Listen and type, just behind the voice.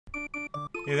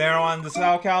Hey there everyone, this is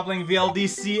Cal playing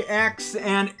vldcx,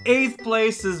 and 8th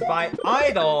place is by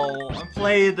Idol. I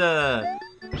played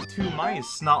Two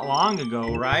Mice not long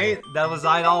ago, right? That was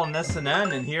Idol and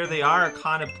SNN, and here they are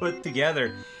kind of put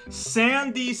together.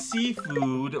 Sandy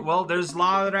seafood. Well, there's a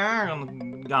lot of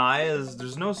that, guys.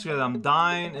 There's no secret. I'm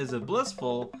dying. Is it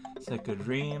blissful? It's like a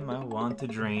dream I want to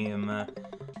dream.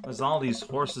 There's all these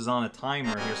horses on a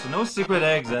timer here, so no secret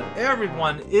exit.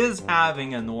 Everyone is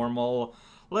having a normal.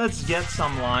 Let's get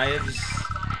some lives.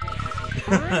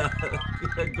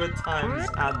 Good times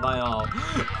had by all.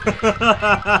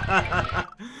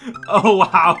 Oh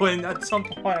wow, and at some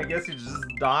point I guess you just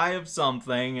die of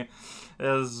something. It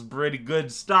was a pretty good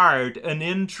start. An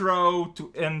intro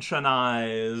to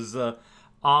intronize.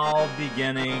 All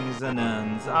beginnings and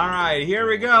ends. Alright, here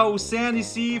we go. Sandy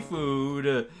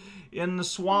seafood in the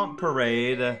swamp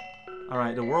parade.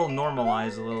 Alright, the world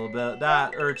normalized a little bit.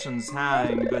 That urchin's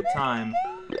having a good time.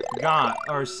 Got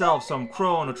ourselves some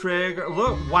chrono trigger.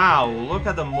 Look, wow, look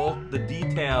at the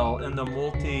detail in the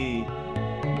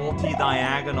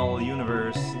multi-diagonal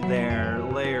universe there.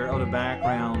 Layer of the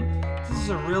background. This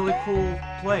is a really cool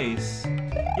place.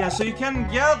 Yeah, so you can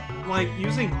get, like,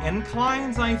 using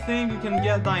inclines, I think, you can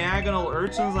get diagonal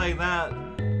urchins like that.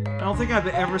 I don't think I've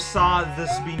ever saw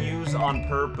this being used on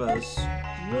purpose.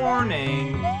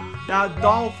 Warning! That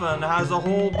dolphin has a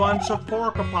whole bunch of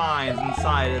porcupines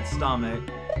inside its stomach.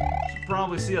 Should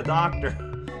probably see a doctor.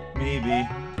 Maybe.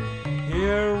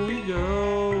 Here we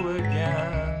go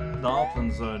again.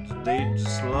 Dolphins they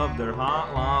just love their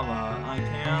hot lava. I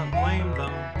can't blame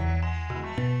them.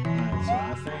 Alright, so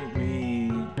I think we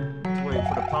need to wait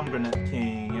for the pomegranate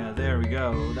king. Yeah, there we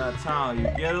go. That's how you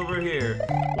get over here.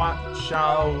 Watch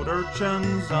out,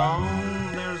 urchins. Oh,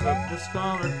 there's a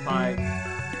discolored pipe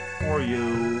for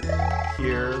you.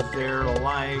 Here, they're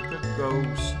like a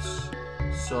ghost.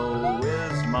 So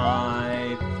is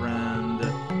my friend,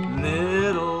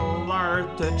 little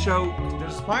artichoke.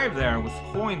 There's a pipe there with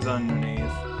coins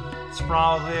underneath. It's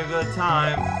probably a good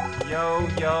time. Yo,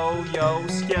 yo, yo,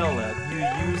 skillet. You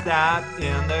use that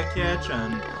in the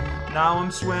kitchen. Now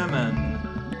I'm swimming.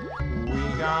 We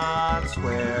got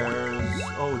squares.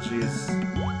 Oh, jeez.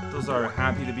 Those are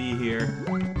happy to be here.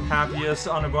 Happiest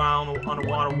underground,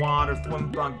 underwater water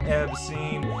swim I've ever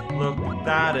seen. Look at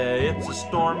that, it's a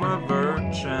storm of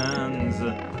urchins.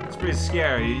 It's pretty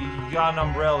scary. You got an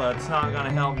umbrella, it's not gonna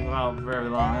help you out very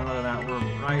long. And look at that, we're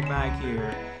right back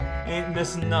here. Ain't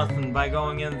missing nothing by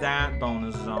going in that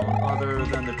bonus zone, other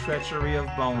than the treachery of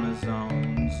bonus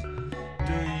zones.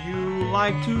 Do you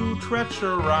like to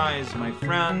treacherize, my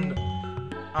friend?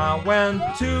 I went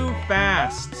too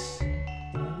fast.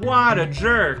 What a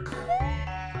jerk.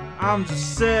 I'm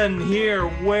just sitting here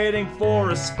waiting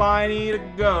for a spiny to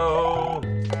go.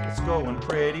 It's going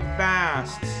pretty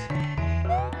fast.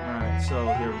 Alright,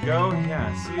 so here we go.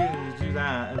 Yeah, see, you do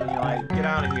that, and then you like, get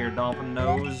out of here, dolphin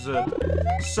nose.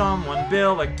 Someone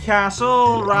build a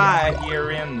castle right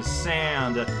here in the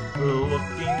sand.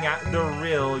 Looking at the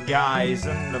real guys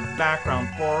in the background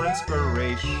for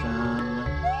inspiration.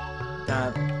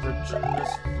 That urchin is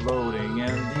floating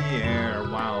in the air.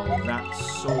 Wow, that's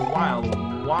so wild.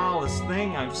 The wildest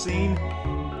thing I've seen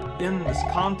in this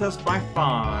contest by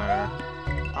far.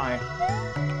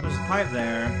 There's a pipe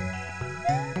there.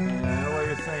 And I know what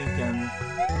you're thinking.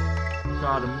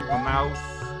 Got a mouth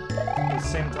at the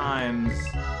same times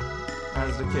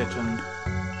as the kitchen.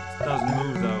 It doesn't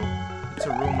move though. It's a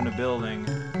room in a building.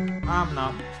 I'm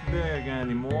not big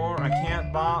anymore. I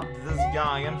can't bop this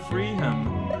guy and free him.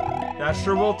 That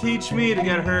sure will teach me to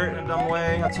get hurt in a dumb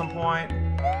way at some point.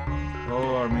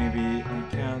 Or maybe I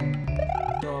can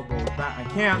double back. I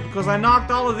can't because I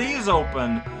knocked all of these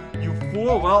open. You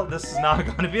fool. Well, this is not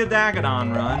going to be a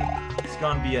Dagadon run. It's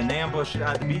going to be an ambush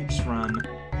at the beach run.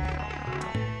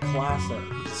 Classic.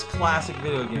 It's classic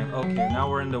video game. Okay, now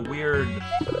we're in the weird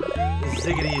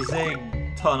ziggity zig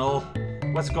tunnel.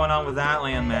 What's going on with that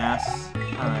landmass?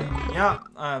 Alright. Yeah,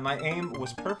 my aim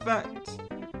was perfect.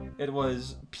 It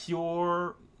was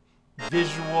pure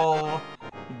visual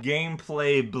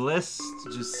gameplay bliss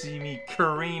to just see me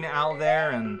careen out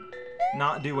there and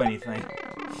not do anything.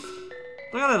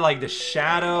 Look at it, like the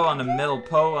shadow on the middle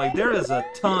post. Like there is a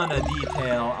ton of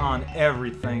detail on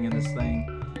everything in this thing,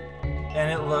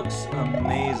 and it looks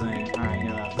amazing. All right,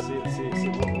 yeah. See,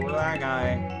 look at that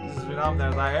guy. He's been up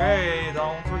there like, hey,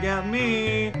 don't forget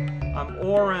me. I'm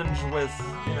orange with,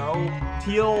 you know,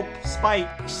 teal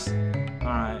spikes.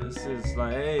 Alright, this is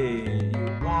like, hey,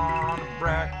 you want a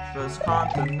breakfast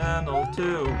continental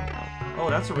too? Oh,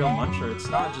 that's a real muncher. It's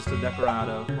not just a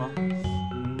decorado. Well,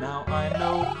 now I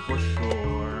know for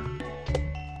sure.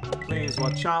 Please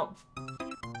watch out.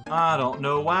 I don't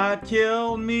know what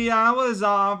killed me, I was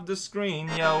off the screen.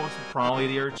 Yo, it's probably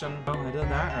the urchin. Oh, I did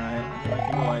that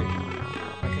right.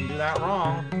 I can do that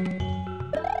wrong.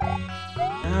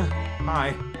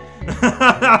 Hi. This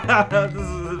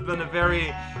has been a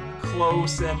very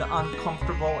close and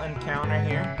uncomfortable encounter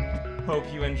here. Hope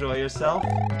you enjoy yourself.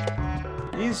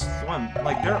 These swim,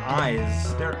 like their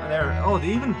eyes, they're oh, they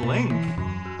even blink.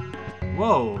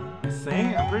 Whoa,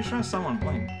 I'm pretty sure I saw one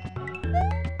blink.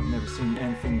 Never seen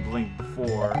anything blink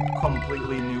before.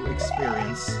 Completely new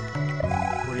experience.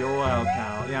 Pretty wild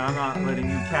cow. Yeah, I'm not letting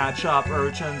you catch up,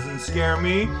 urchins, and scare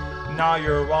me. Now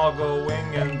you're all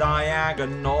going in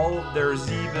diagonal. There's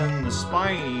even the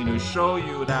spiny to show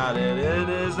you that it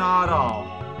is not all.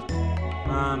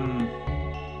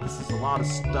 This is a lot of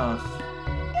stuff.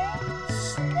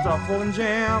 Stuff full of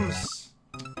jams.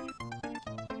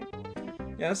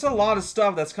 Yeah, that's a lot of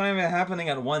stuff that's kind of happening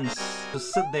at once.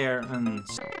 Just sit there and...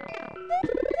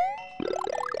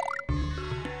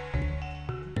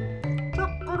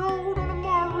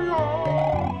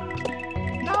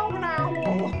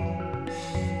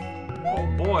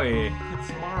 Boy,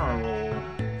 it's Mario.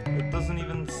 It doesn't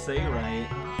even say right.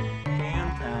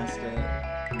 Fantastic.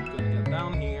 I'm gonna get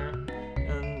down here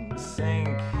and sink.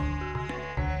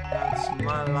 That's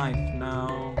my life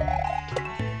now.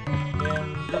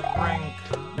 In the brink,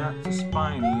 not too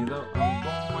spiny, though I'm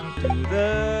going to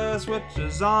this, which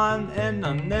is on an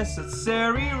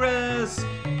unnecessary risk.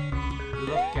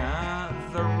 Look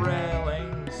at the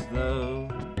railings, though.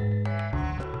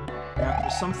 Yeah,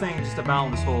 there's something just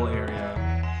about this whole area.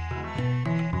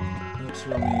 Looks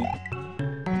real neat.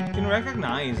 You can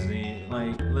recognize the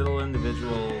like little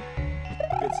individual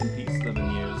bits and pieces that have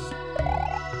been used.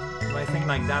 But I think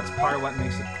like that's part of what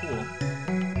makes it cool.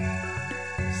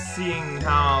 Seeing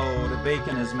how the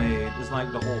bacon is made is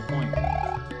like the whole point.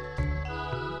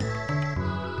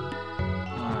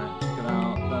 Alright, check it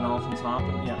out. That elephant's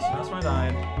hopping. Yeah, so that's where I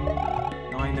died.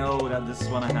 Now I know that this is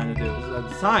what I had to do. At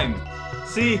the time.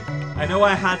 See, I know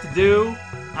what I had to do.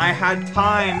 I had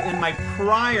time in my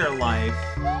prior life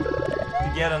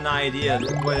to get an idea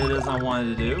of what it is I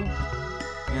wanted to do.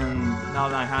 And now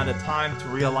that I had the time to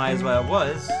realize what it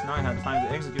was, now I had time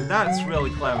to execute. That's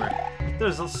really clever.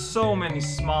 There's so many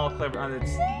small clever...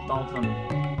 it's dolphin.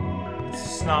 It's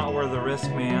just not worth the risk,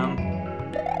 man.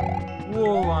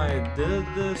 Whoa, I did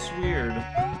this weird.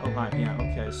 Oh, hi. Yeah,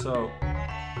 okay, so...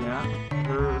 Yeah.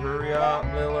 Hurry up,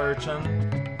 little urchin.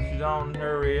 If you don't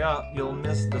hurry up, you'll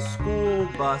miss the school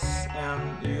bus,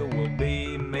 and you will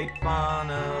be made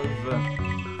fun of for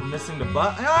missing the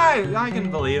bus. I can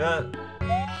believe it.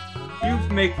 You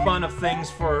make fun of things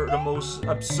for the most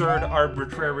absurd,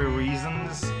 arbitrary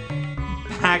reasons.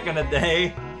 Back in the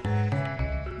day.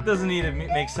 It doesn't need to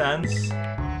make sense.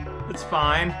 It's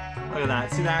fine. Look at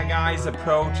that. See that guy? He's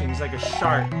approaching. He's like a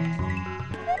shark.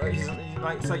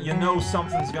 It's like you know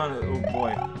something's gonna... Oh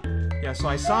boy. Yeah, so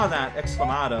I saw that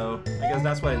exclamado. I guess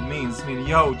that's what it means. I mean,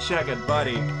 yo, check it,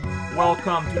 buddy.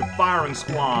 Welcome to the firing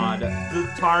squad.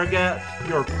 The target,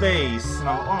 your face. And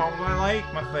oh, I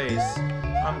like my face.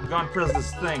 I'm gonna press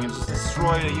this thing and just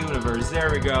destroy the universe.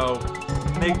 There we go.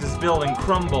 Make this building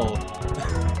crumble.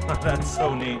 That's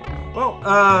so neat.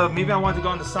 Well, maybe I wanted to go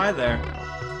on the side there.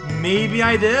 Maybe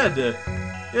I did.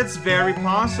 It's very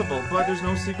possible, but there's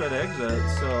no secret exit,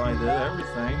 so I did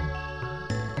everything.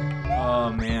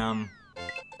 Oh, man.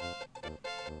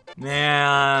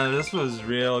 Man, this was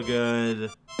real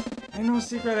good. I know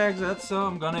secret exit, so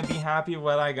I'm gonna be happy with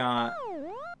what I got.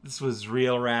 This was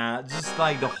real rad. Just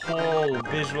like the whole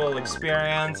visual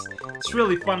experience. It's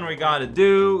really fun what we gotta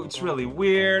do. It's really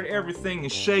weird. Everything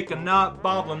is shaken up,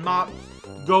 bobbling up,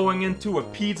 going into a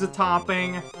pizza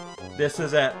topping. This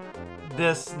is it.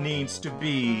 This needs to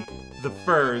be the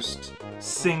first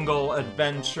single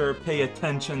adventure pay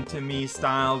attention to me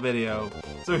style video.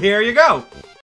 So here you go.